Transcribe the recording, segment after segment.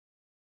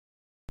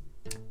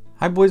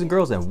Hi boys and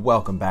girls, and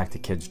welcome back to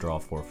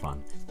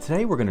KidsDraw4Fun.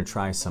 Today we're going to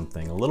try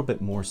something a little bit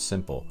more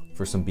simple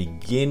for some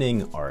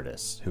beginning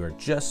artists who are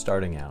just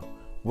starting out.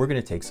 We're going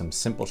to take some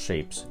simple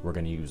shapes. We're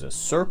going to use a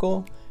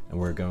circle and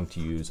we're going to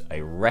use a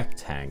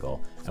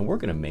rectangle and we're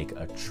going to make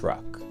a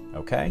truck,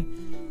 okay?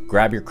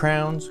 Grab your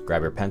crowns,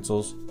 grab your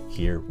pencils,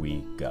 here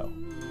we go.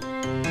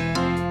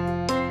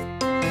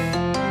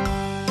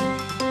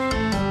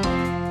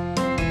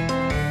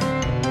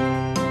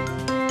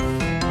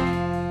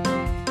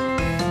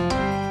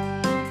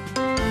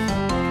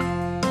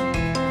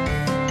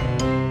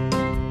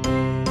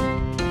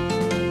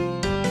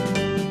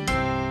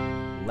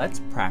 Let's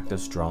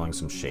practice drawing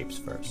some shapes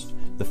first.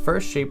 The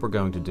first shape we're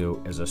going to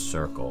do is a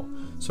circle.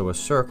 So a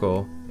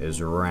circle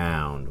is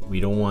round. We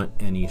don't want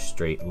any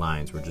straight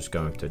lines. We're just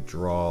going to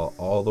draw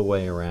all the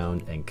way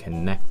around and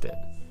connect it.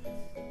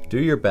 Do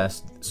your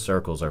best.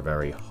 Circles are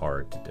very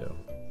hard to do.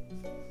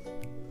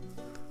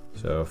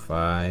 So if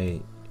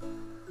I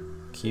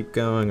keep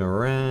going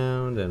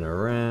around and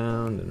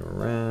around and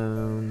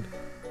around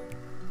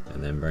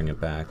and then bring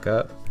it back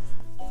up,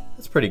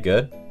 that's pretty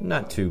good.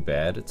 Not too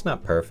bad. It's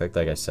not perfect,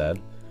 like I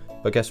said.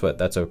 But guess what?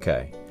 That's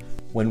okay.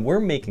 When we're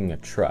making a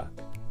truck,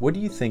 what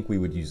do you think we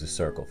would use a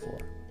circle for?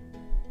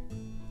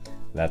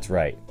 That's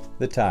right,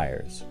 the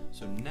tires.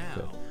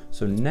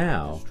 So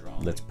now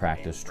let's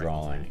practice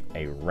drawing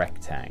a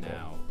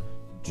rectangle.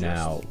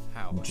 Now,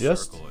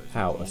 just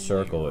how a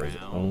circle is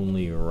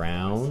only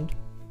round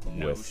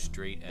with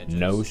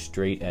no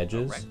straight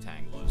edges,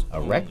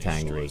 a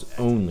rectangle is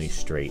only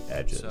straight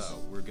edges.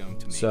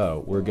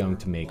 So we're going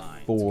to make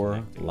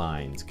 4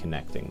 lines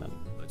connecting them.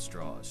 Let's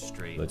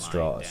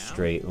draw a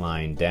straight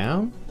line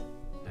down,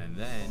 and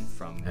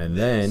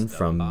then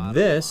from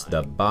this,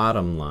 the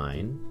bottom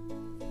line,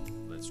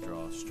 let's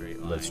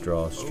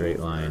draw a straight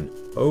line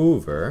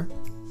over,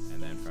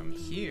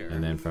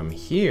 and then from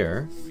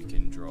here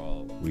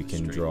we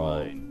can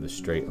draw the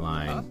straight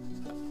line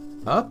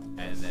up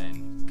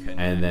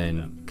and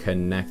then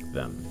connect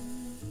them.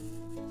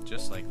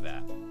 Just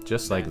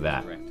like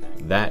that.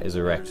 That is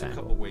a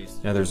rectangle.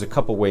 Now there's a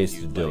couple ways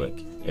to do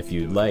it. If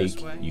you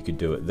like, you could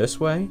do it this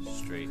way.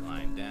 Straight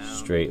line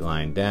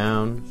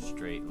down,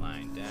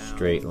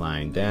 straight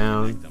line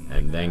down,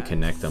 and then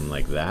connect them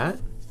like that.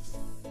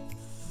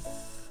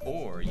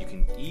 Or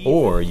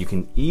you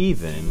can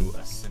even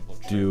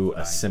do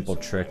a simple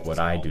trick. What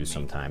I do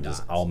sometimes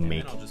is I'll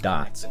make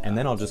dots, and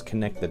then I'll just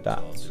connect the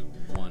dots.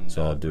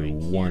 So I'll do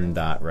one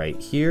dot right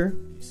here.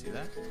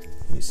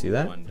 You see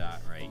that? One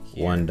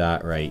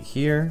dot right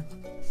here.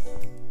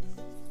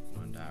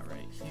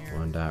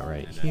 One dot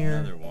right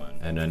here.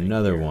 And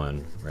another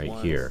one right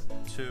here.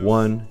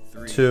 1,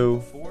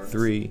 2,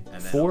 3,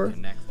 4.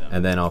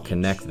 And then I'll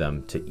connect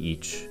them to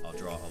each.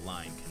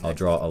 I'll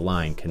draw a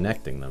line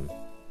connecting them.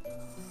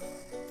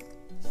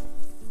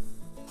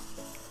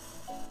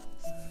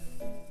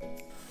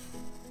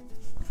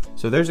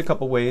 So there's a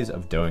couple ways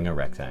of doing a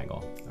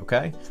rectangle,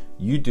 okay?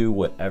 You do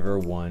whatever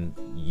one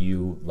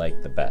you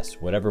like the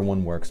best, whatever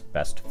one works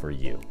best for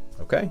you,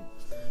 okay?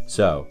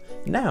 So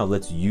now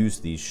let's use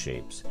these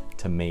shapes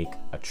to make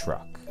a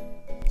truck.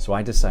 So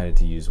I decided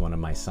to use one of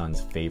my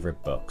son's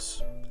favorite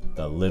books,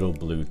 The Little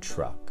Blue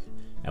Truck,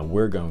 and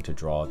we're going to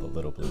draw the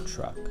little blue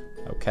truck,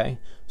 okay?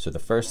 So the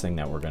first thing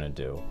that we're gonna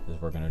do is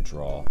we're gonna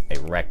draw a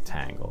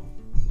rectangle.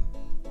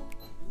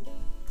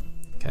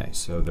 Okay,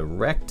 so the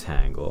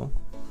rectangle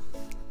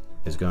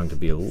is going to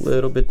be a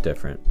little bit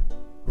different.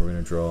 We're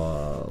gonna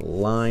draw a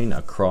line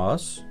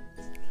across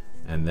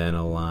and then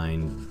a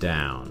line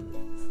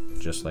down,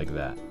 just like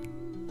that.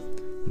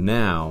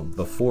 Now,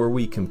 before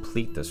we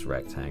complete this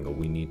rectangle,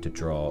 we need to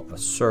draw a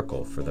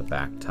circle for the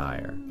back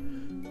tire.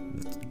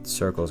 The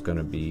circle is going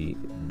to be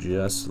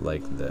just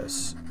like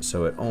this.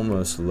 So it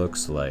almost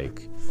looks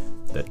like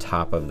the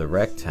top of the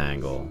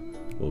rectangle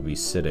will be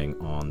sitting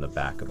on the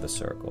back of the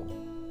circle.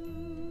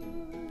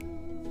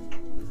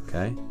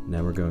 Okay,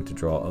 now we're going to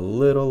draw a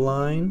little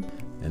line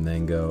and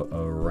then go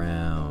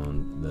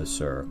around the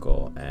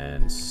circle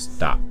and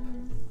stop.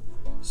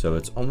 So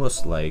it's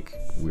almost like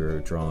we're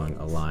drawing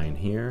a line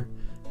here,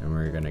 and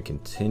we're going to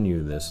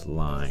continue this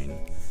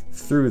line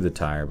through the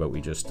tire, but we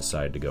just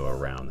decided to go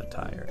around the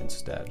tire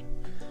instead.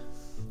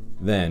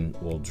 Then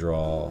we'll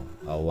draw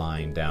a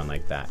line down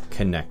like that,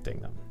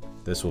 connecting them.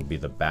 This will be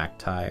the back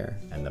tire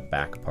and the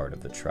back part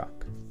of the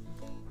truck.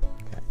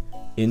 Okay.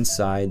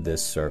 Inside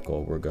this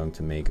circle, we're going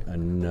to make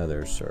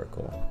another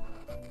circle.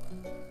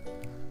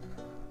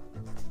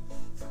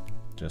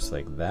 Just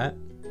like that.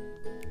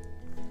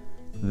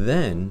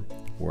 Then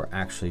we're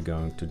actually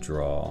going to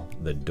draw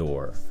the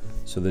door.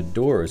 So the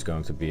door is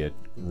going to be a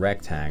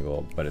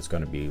rectangle, but it's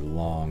going to be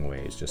long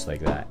ways, just like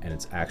that. And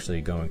it's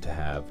actually going to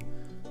have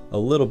a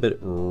little bit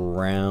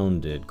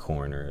rounded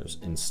corners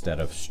instead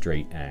of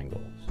straight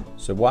angles.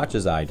 So watch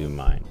as I do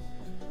mine.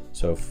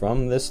 So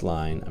from this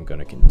line, I'm going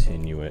to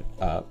continue it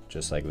up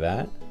just like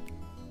that.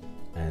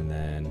 And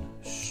then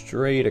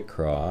straight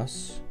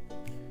across.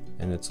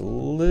 And it's a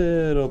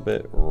little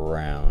bit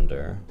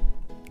rounder.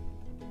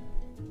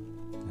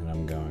 And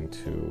I'm going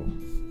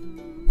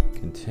to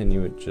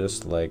continue it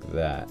just like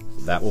that.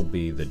 That will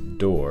be the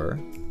door,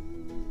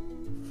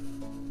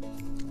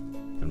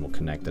 and we'll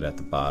connect it at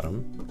the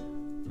bottom.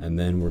 And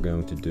then we're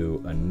going to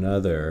do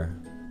another,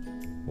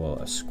 well,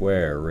 a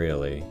square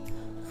really,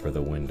 for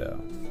the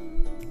window.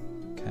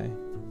 Okay,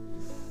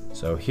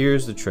 so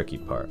here's the tricky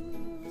part.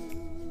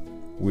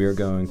 We're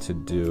going to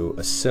do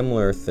a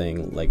similar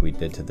thing like we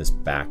did to this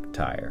back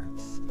tire.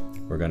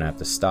 We're going to have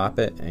to stop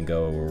it and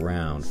go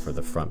around for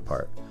the front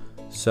part.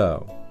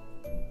 So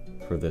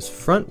for this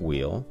front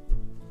wheel,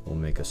 we'll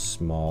make a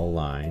small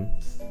line,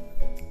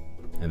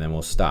 and then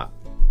we'll stop,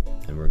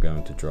 and we're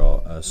going to draw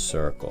a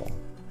circle.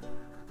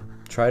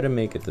 Try to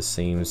make it the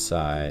same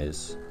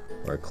size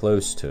or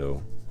close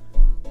to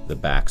the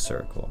back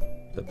circle,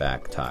 the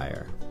back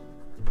tire,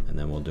 and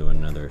then we'll do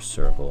another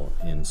circle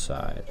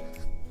inside.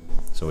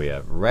 So we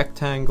have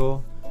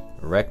rectangle,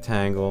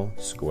 rectangle,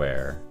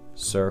 square,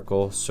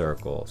 circle,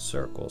 circle,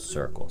 circle,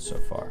 circle so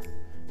far.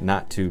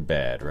 Not too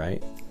bad,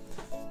 right?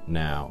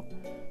 Now,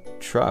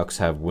 trucks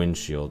have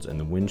windshields, and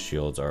the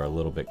windshields are a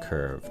little bit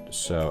curved.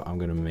 So I'm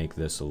gonna make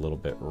this a little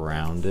bit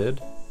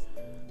rounded,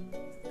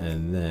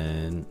 and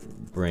then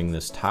bring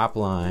this top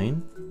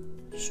line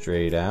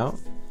straight out,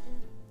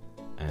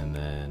 and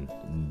then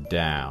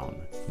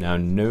down. Now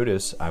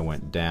notice I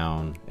went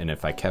down, and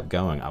if I kept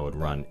going, I would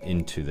run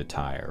into the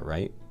tire,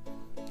 right?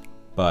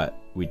 But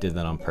we did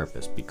that on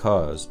purpose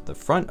because the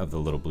front of the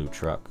little blue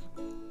truck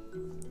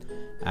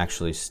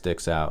actually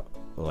sticks out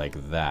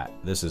like that.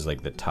 This is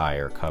like the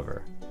tire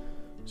cover.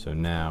 So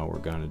now we're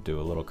going to do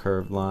a little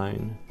curved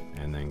line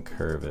and then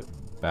curve it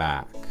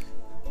back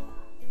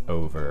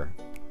over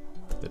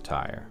the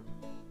tire.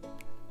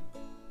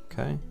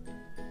 Okay?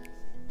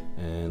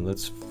 And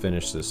let's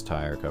finish this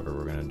tire cover.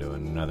 We're going to do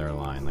another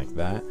line like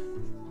that.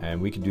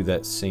 And we can do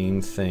that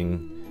same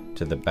thing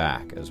to the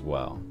back as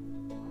well.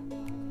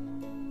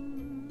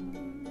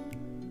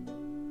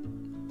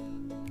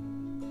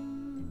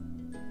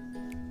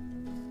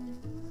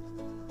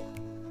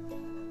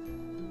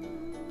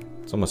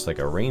 It's almost like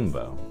a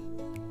rainbow.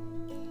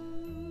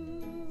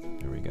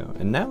 There we go.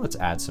 And now let's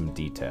add some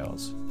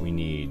details. We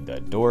need the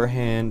door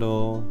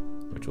handle,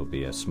 which will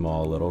be a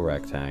small little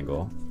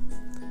rectangle.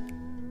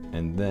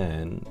 And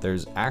then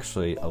there's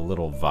actually a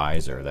little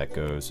visor that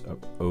goes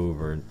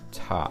over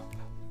top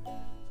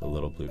the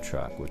little blue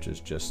truck, which is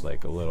just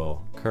like a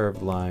little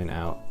curved line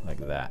out like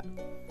that.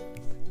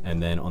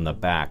 And then on the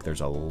back,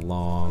 there's a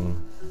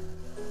long,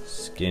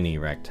 skinny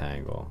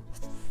rectangle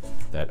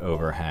that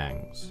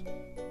overhangs.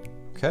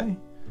 Okay,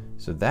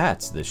 so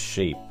that's the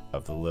shape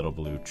of the little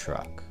blue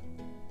truck.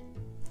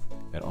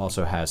 It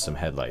also has some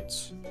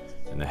headlights,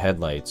 and the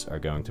headlights are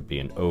going to be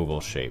an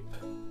oval shape.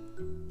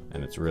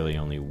 And it's really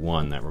only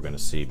one that we're going to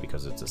see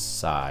because it's a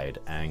side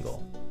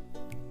angle.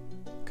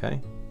 Okay?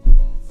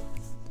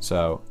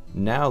 So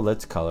now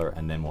let's color,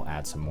 and then we'll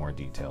add some more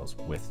details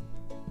with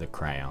the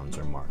crayons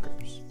or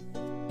markers.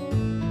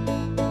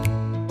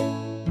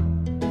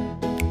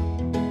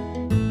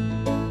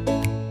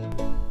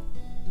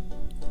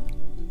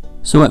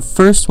 So at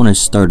first when I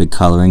started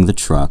coloring the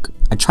truck,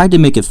 I tried to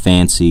make it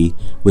fancy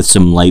with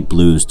some light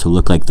blues to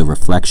look like the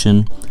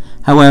reflection.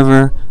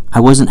 However,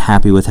 I wasn't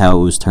happy with how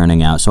it was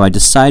turning out, so I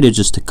decided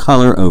just to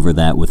color over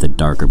that with a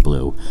darker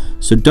blue.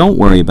 So don't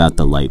worry about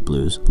the light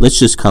blues. Let's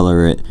just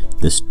color it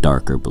this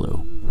darker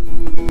blue.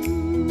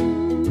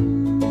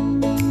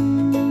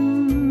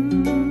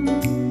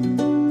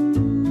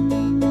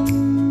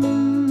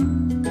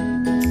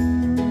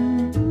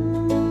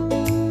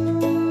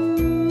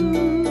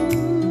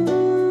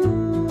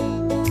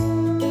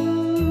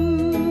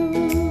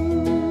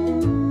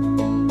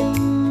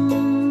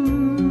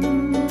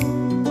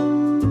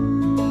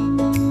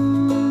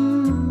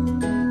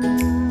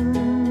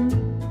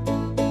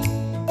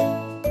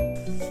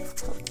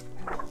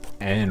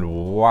 And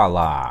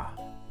voila,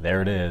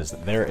 there it is.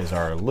 There is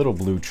our little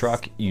blue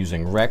truck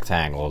using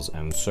rectangles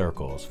and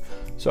circles.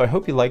 So I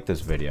hope you liked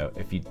this video.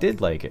 If you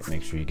did like it,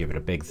 make sure you give it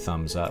a big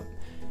thumbs up.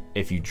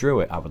 If you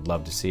drew it, I would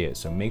love to see it.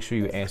 So make sure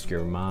you ask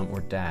your mom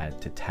or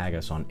dad to tag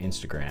us on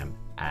Instagram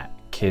at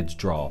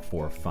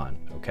KidsDraw4Fun,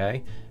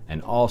 okay?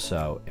 And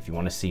also, if you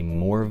want to see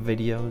more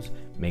videos,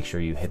 make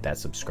sure you hit that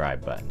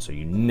subscribe button so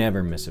you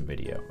never miss a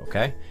video,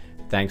 okay?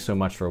 Thanks so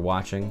much for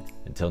watching.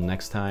 Until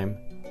next time,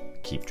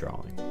 keep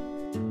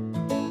drawing.